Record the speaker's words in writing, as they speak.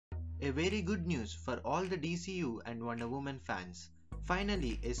A very good news for all the DCU and Wonder Woman fans.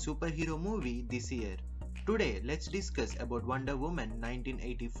 Finally, a superhero movie this year. Today, let's discuss about Wonder Woman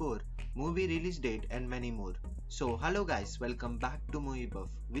 1984, movie release date and many more. So, hello guys, welcome back to Movie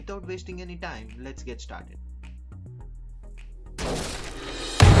Buff. Without wasting any time, let's get started.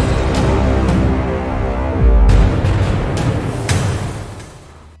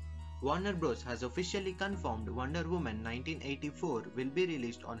 Warner Bros. Has officially confirmed Wonder Woman 1984 will be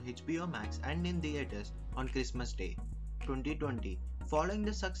released on HBO Max and in theaters on Christmas Day 2020. Following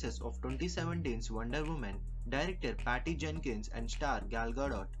the success of 2017's Wonder Woman, director Patty Jenkins and star Gal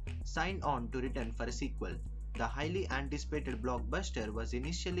Gadot signed on to return for a sequel. The highly anticipated blockbuster was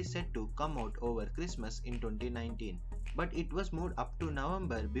initially set to come out over Christmas in 2019, but it was moved up to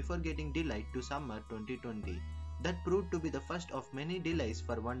November before getting delayed to summer 2020. That proved to be the first of many delays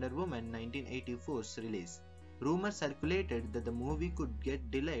for Wonder Woman 1984's release. Rumors circulated that the movie could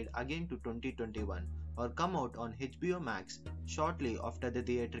get delayed again to 2021 or come out on HBO Max shortly after the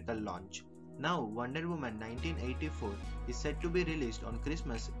theatrical launch. Now, Wonder Woman 1984 is set to be released on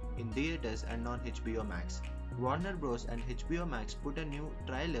Christmas in theaters and on HBO Max. Warner Bros. And HBO Max put a new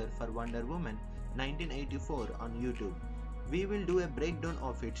trailer for Wonder Woman 1984 on YouTube. We will do a breakdown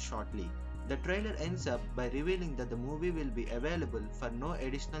of it shortly. The trailer ends up by revealing that the movie will be available for no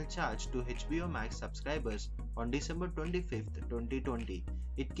additional charge to HBO Max subscribers on December 25th, 2020.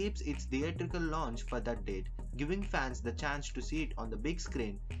 It keeps its theatrical launch for that date, giving fans the chance to see it on the big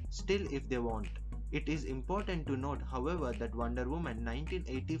screen, still if they want. It is important to note, however, that Wonder Woman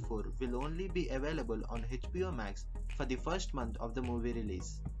 1984 will only be available on HBO Max for the first month of the movie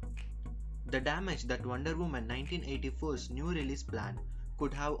release. The damage that Wonder Woman 1984's new release plan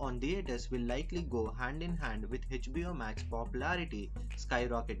could have on theaters will likely go hand in hand with HBO Max popularity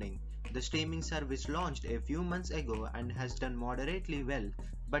skyrocketing. The streaming service launched a few months ago and has done moderately well,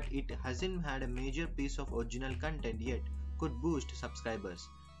 but it hasn't had a major piece of original content yet could boost subscribers.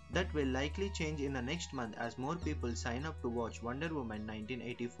 That will likely change in the next month as more people sign up to watch Wonder Woman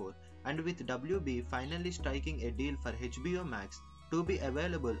 1984, and with WB finally striking a deal for HBO Max to be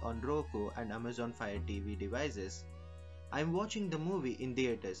available on Roku and Amazon Fire TV devices. I'm watching the movie in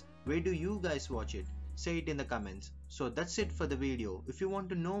theaters. Where do you guys watch it? Say it in the comments. So that's it for the video. If you want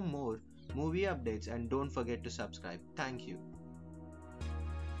to know more movie updates, and don't forget to subscribe. Thank you.